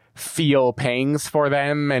feel pangs for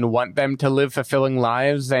them and want them to live fulfilling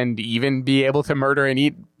lives and even be able to murder and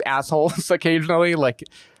eat assholes occasionally. Like,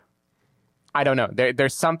 I don't know.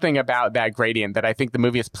 There's something about that gradient that I think the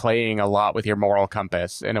movie is playing a lot with your moral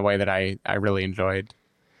compass in a way that I really enjoyed.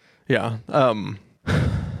 Yeah. Now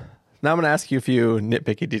I'm going to ask you a few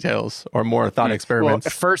nitpicky details or more thought experiments.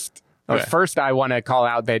 Well, first, I want to call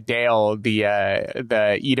out that Dale,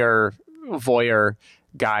 the eater voyeur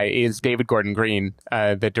guy, is David Gordon Green,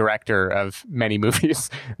 the director of many movies,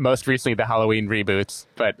 most recently the Halloween reboots,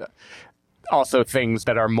 but also things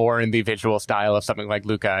that are more in the visual style of something like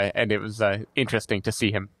Luca. And it was interesting to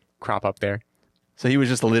see him crop up there. So he was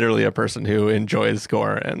just literally a person who enjoys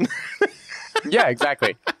gore and yeah,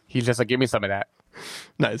 exactly. He's just like, give me some of that.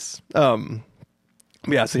 Nice.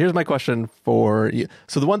 Yeah, so here's my question for you.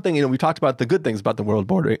 So the one thing, we talked about the good things about the world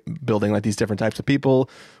building, like these different types of people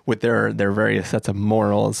with their various sets of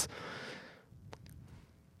morals.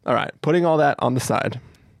 All right, putting all that on the side,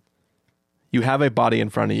 you have a body in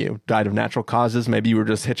front of you, died of natural causes. Maybe you were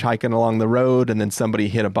just hitchhiking along the road and then somebody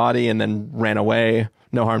hit a body and then ran away.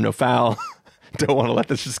 No harm, no foul. Don't want to let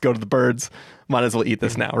this just go to the birds. Might as well eat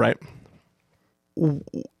this now, right?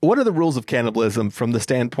 What are the rules of cannibalism from the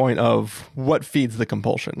standpoint of what feeds the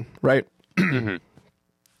compulsion, right? Mm-hmm.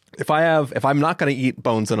 If I'm not going to eat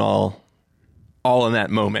bones and all in that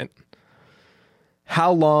moment,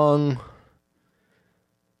 how long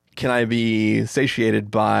can I be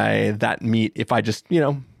satiated by that meat if I just,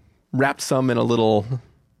 wrapped some in a little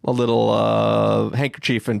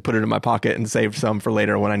handkerchief and put it in my pocket and saved some for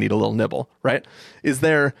later when I need a little nibble, right?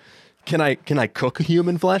 Can I cook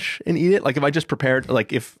human flesh and eat it? Like if I just prepared,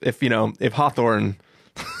 like if Hawthorne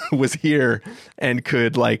was here and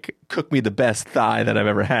could like cook me the best thigh that I've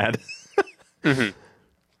ever had, mm-hmm.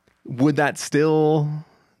 would that still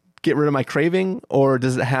get rid of my craving, or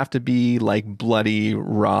does it have to be like bloody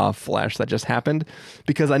raw flesh that just happened?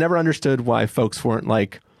 Because I never understood why folks weren't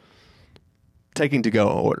like taking to-go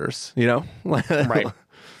orders, Right.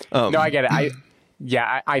 No, I get it.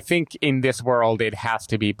 I think in this world, it has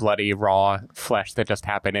to be bloody, raw flesh that just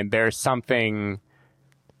happened. And there's something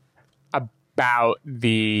about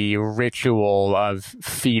the ritual of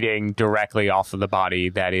feeding directly off of the body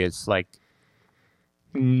that is, like,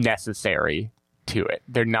 necessary to it.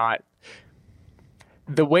 They're not...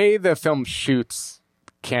 The way the film shoots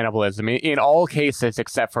cannibalism, in all cases,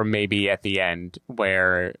 except for maybe at the end,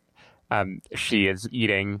 where she is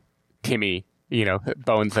eating Timmy,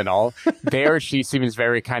 bones and all. There, she seems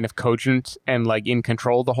very kind of cogent and like in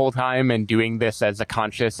control the whole time and doing this as a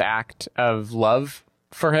conscious act of love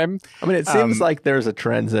for him. I mean, it seems like there's a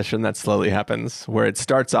transition that slowly happens where it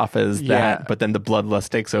starts off as that, but then the bloodlust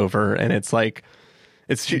takes over and it's like,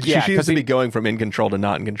 she seems to be going from in control to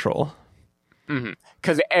not in control.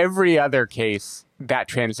 Because every other case, that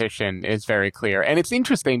transition is very clear. And it's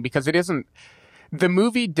interesting because it isn't, the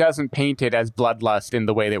movie doesn't paint it as bloodlust in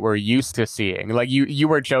the way that we're used to seeing. Like you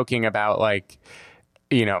were joking about like,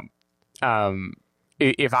 if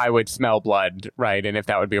I would smell blood, right, and if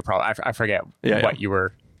that would be a problem. I forget what you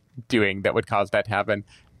were doing that would cause that to happen.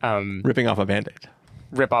 Ripping off a Band-Aid.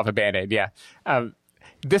 Rip off a Band-Aid, yeah.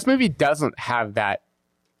 This movie doesn't have that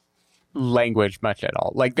language much at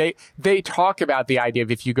all. Like they talk about the idea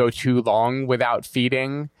of if you go too long without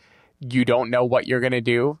feeding, you don't know what you're going to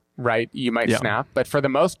do. Right, you might snap, but for the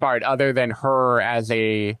most part, other than her as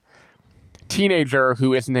a teenager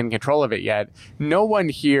who isn't in control of it yet, no one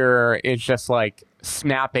here is just like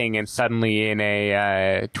snapping and suddenly in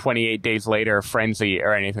a 28 days later frenzy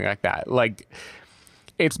or anything like that. Like,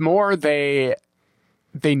 it's more they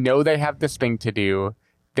know they have this thing to do,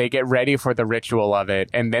 they get ready for the ritual of it,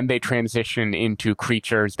 and then they transition into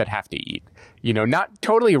creatures that have to eat. Not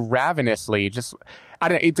totally ravenously, just... I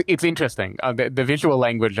don't know, it's interesting. The visual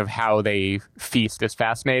language of how they feast is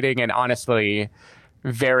fascinating and honestly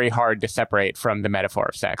very hard to separate from the metaphor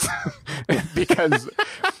of sex. Because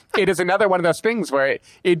it is another one of those things where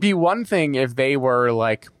it'd be one thing if they were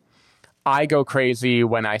like, I go crazy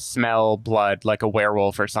when I smell blood like a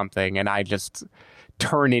werewolf or something and I just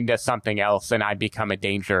turn into something else and I become a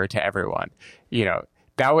danger to everyone.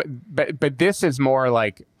 But this is more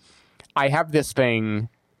like I have this thing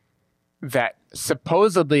that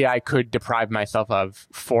supposedly I could deprive myself of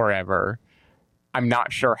forever. I'm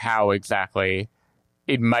not sure how exactly.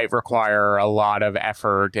 It might require a lot of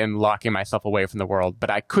effort and locking myself away from the world,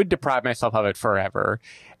 but I could deprive myself of it forever.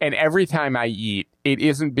 And every time I eat, it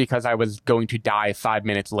isn't because I was going to die 5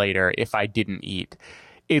 minutes later if I didn't eat.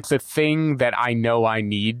 It's a thing that I know I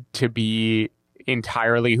need to be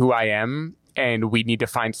entirely who I am. And we need to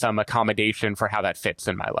find some accommodation for how that fits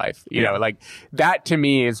in my life. Like that to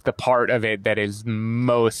me is the part of it that is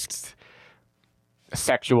most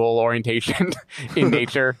sexual orientation in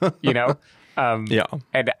nature, And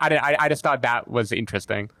I just thought that was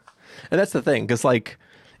interesting. And that's the thing. Because like,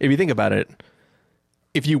 if you think about it,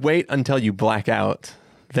 if you wait until you black out,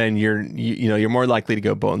 then you're more likely to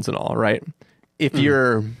go bones and all, right? If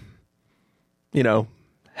you're,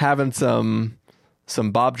 having some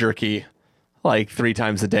Bob jerky like 3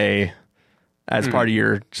 times a day as part of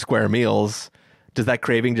your square meals, does that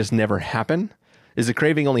craving just never happen? Does the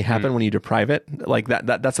craving only happen when you deprive it? Like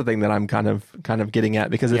that's the thing that I'm kind of getting at,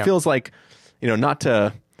 because it feels like,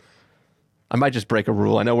 I might just break a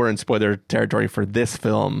rule. I know we're in spoiler territory for this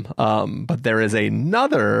film, but there is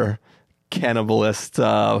another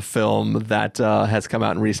cannibalist film that has come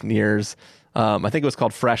out in recent years. I think it was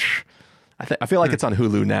called Fresh. I feel like it's on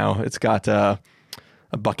Hulu now. It's got a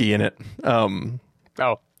Bucky in it.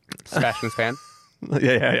 Sebastian Stan.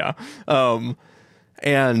 Yeah.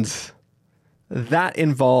 And that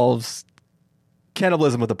involves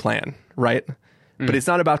cannibalism with a plan, right? But it's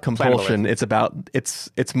not about compulsion. It's about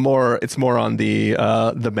it's more on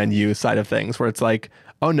the menu side of things, where it's like,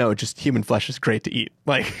 oh no, just human flesh is great to eat.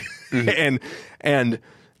 Like, and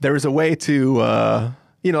there is a way to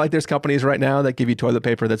like there's companies right now that give you toilet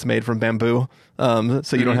paper that's made from bamboo,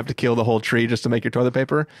 so you don't have to kill the whole tree just to make your toilet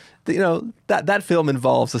paper. That film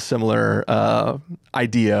involves a similar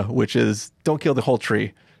idea, which is don't kill the whole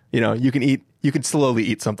tree. You can slowly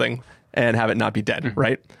eat something and have it not be dead,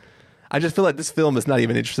 right? I just feel like this film is not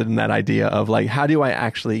even interested in that idea of like, how do I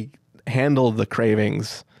actually handle the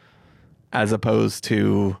cravings as opposed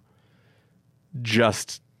to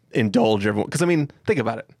just indulge everyone? Because, I mean, think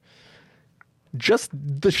about it. Just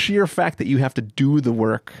the sheer fact that you have to do the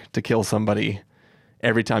work to kill somebody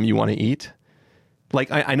every time you want to eat.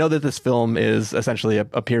 Like, I know that this film is essentially a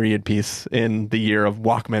period piece in the year of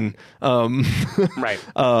Walkman.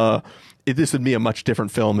 Right. This would be a much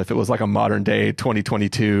different film if it was like a modern day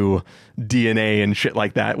 2022 DNA and shit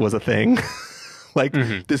like that was a thing.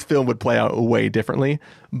 This film would play out way differently.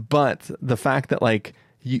 But the fact that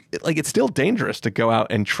it's still dangerous to go out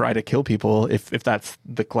and try to kill people if that's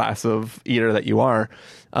the class of eater that you are.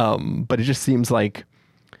 But it just seems like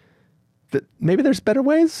that maybe there's better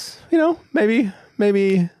ways, maybe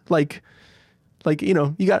like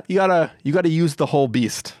you gotta use the whole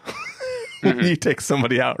beast. You take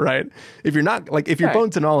somebody out, right? If you're not if you're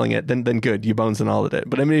bones and alling it, then good, you bones and all it.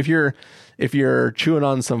 But I mean, if you're chewing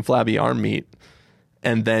on some flabby arm meat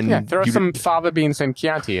and then throw some fava beans and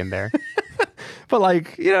Chianti in there.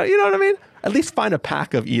 But you know what I mean? At least find a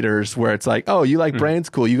pack of eaters where it's like, oh, you like brains?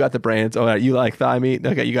 Cool, you got the brains. Oh, you like thigh meat?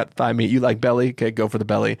 Okay, you got thigh meat. You like belly? Okay, go for the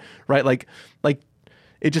belly, right? Like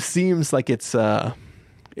it just seems like it's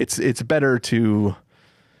better to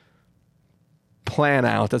plan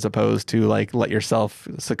out as opposed to let yourself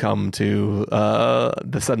succumb to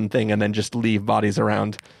the sudden thing and then just leave bodies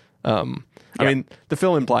around. I mean, the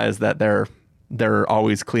film implies that they're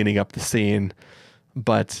always cleaning up the scene,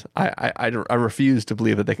 but I refuse to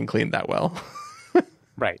believe that they can clean that well.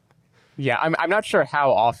 Right. Yeah, I'm not sure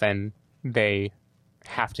how often they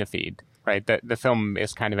have to feed. Right. The film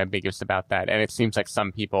is kind of ambiguous about that, and it seems like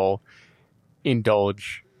some people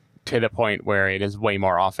indulge to the point where it is way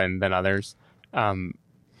more often than others.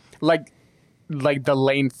 Like the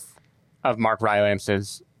length of Mark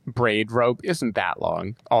Rylance's braid rope isn't that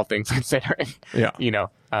long, all things considering. Yeah.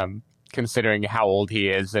 Considering how old he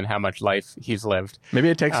is and how much life he's lived. Maybe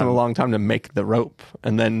it takes him a long time to make the rope,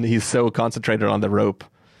 and then he's so concentrated on the rope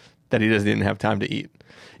that he doesn't even have time to eat.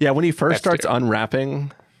 Yeah, when he first starts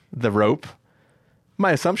unwrapping the rope,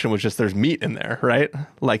 my assumption was just there's meat in there, right?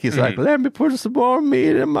 Like he's like, let me put some more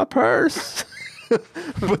meat in my purse.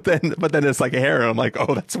 but then it's like hair, and I'm like,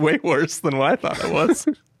 oh, that's way worse than what I thought it was.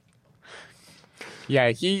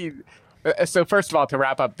 Yeah, so first of all, to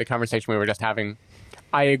wrap up the conversation we were just having,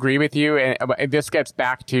 I agree with you, and this gets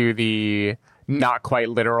back to the not quite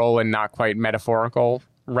literal and not quite metaphorical,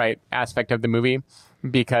 right, aspect of the movie.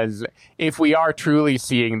 Because if we are truly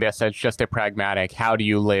seeing this as just a pragmatic, how do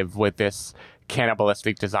you live with this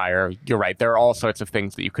cannibalistic desire, you're right, there are all sorts of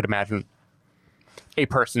things that you could imagine a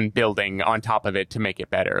person building on top of it to make it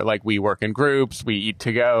better. Like, we work in groups, we eat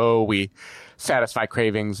to go, we satisfy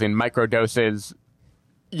cravings in micro doses,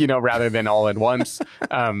 rather than all at once.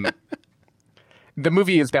 The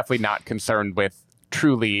movie is definitely not concerned with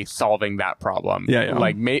truly solving that problem. Yeah.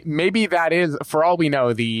 Like, maybe that is, for all we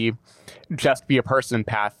know, the just be a person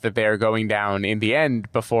path that they're going down in the end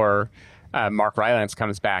before Mark Rylance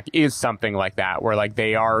comes back is something like that, where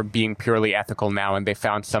they are being purely ethical now, and they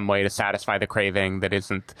found some way to satisfy the craving that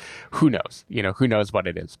isn't, who knows what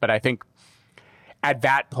it is. But I think at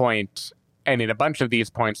that point, and in a bunch of these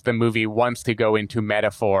points, the movie wants to go into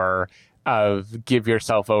metaphor of give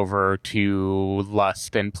yourself over to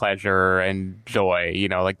lust and pleasure and joy,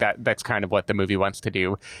 that's kind of what the movie wants to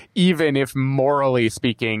do. Even if morally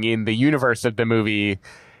speaking, in the universe of the movie,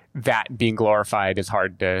 that being glorified is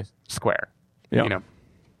hard to square. Yeah. You know.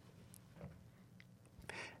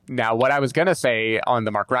 Now, what I was going to say on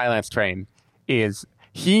the Mark Rylance train is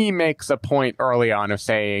he makes a point early on of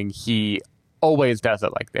saying he always does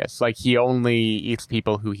it like this. Like, he only eats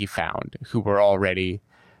people who he found, who were already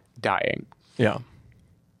dying. Yeah.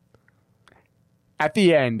 At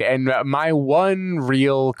the end, and my one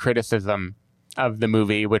real criticism of the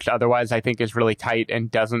movie, which otherwise I think is really tight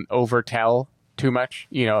and doesn't overtell too much,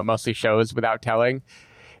 you know, it mostly shows without telling,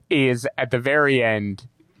 is at the very end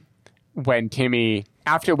when Timmy,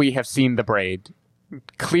 after we have seen the braid,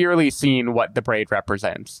 clearly seen what the braid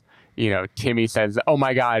represents, you know, Timmy says, "Oh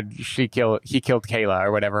my God, he killed Kayla,"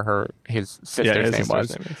 or whatever his sister's name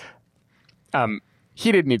was.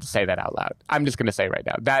 He didn't need to say that out loud. I'm just going to say right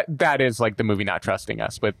now that is like the movie not trusting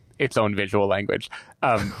us with its own visual language.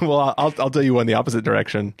 Well, I'll tell you one the opposite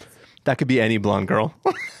direction. That could be any blonde girl.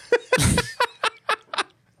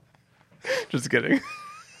 Just kidding.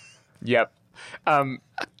 Yep.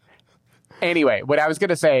 Anyway, what I was going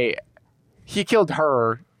to say, he killed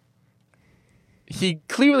her. He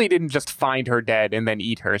clearly didn't just find her dead and then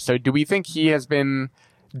eat her. So do we think he has been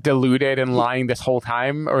deluded and lying this whole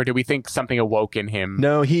time, or do we think something awoke in him?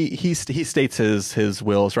 No, he states his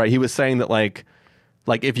wills, right? He was saying that like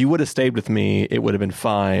if you would have stayed with me, it would have been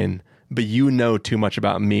fine, but you know too much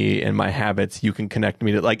about me and my habits. You can connect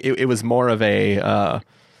me to, like, it was more of a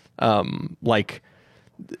like,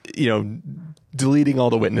 you know, deleting all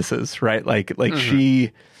the witnesses, right? Like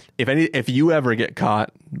she, if you ever get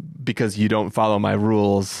caught because you don't follow my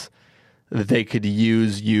rules, they could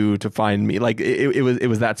use you to find me. Like it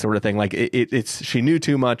was that sort of thing. Like it's she knew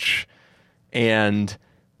too much, and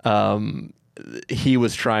he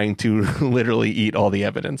was trying to literally eat all the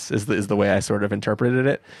evidence. Is the way I sort of interpreted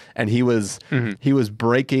it. And he was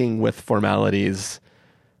breaking with formalities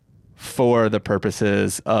for the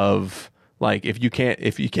purposes of, like, if you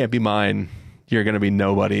can't be mine, you're going to be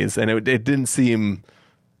nobody's. And it didn't seem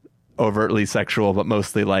overtly sexual, but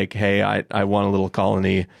mostly like, hey, I want a little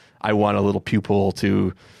colony. I want a little pupil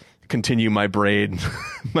to continue my braided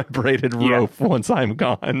rope once I'm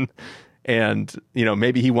gone. And, you know,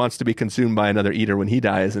 maybe he wants to be consumed by another eater when he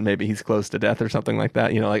dies, and maybe he's close to death or something like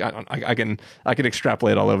that. You know, like I can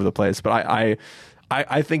extrapolate all over the place, but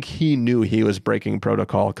I think he knew he was breaking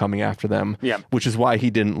protocol coming after them, which is why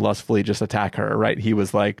he didn't lustfully just attack her, right? He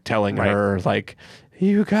was like telling her, like,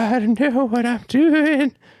 you gotta know what I'm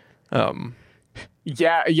doing.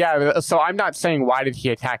 Yeah. So I'm not saying why did he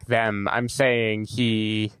attack them. I'm saying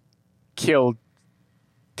he killed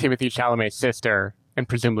Timothée Chalamet's sister and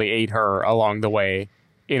presumably ate her along the way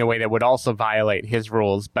in a way that would also violate his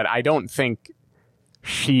rules. But I don't think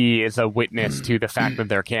she is a witness to the fact that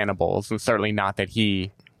they're cannibals, and certainly not that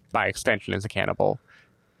he, by extension, is a cannibal,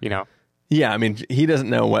 you know? Yeah, I mean, he doesn't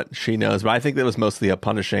know what she knows, but I think that was mostly a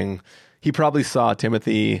punishing. He probably saw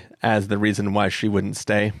Timothy as the reason why she wouldn't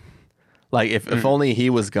stay. Like, if only he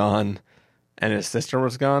was gone and his sister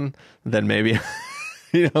was gone, then maybe,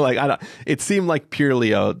 you know, like, it seemed like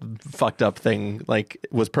purely a fucked up thing, like,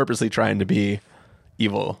 was purposely trying to be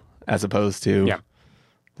evil as opposed to,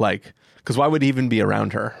 like, because why would he even be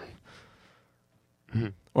around her?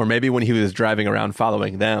 Or maybe when he was driving around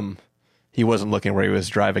following them, he wasn't looking where he was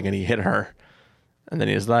driving and he hit her. And then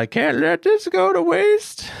he was like, can't let this go to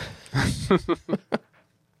waste.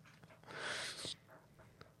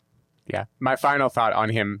 Yeah. My final thought on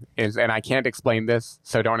him is, and I can't explain this,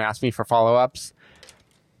 so don't ask me for follow-ups.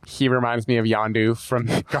 He reminds me of Yondu from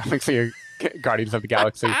Guardians of the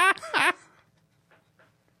Galaxy.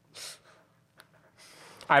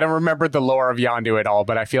 I don't remember the lore of Yondu at all,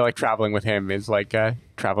 but I feel like traveling with him is like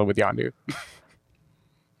traveling with Yondu.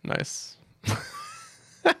 Nice.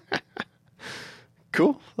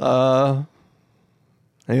 Cool.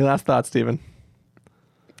 Any last thoughts, Stephen?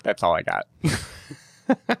 That's all I got.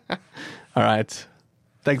 All right.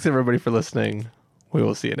 Thanks, everybody, for listening. We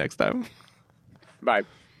will see you next time. Bye.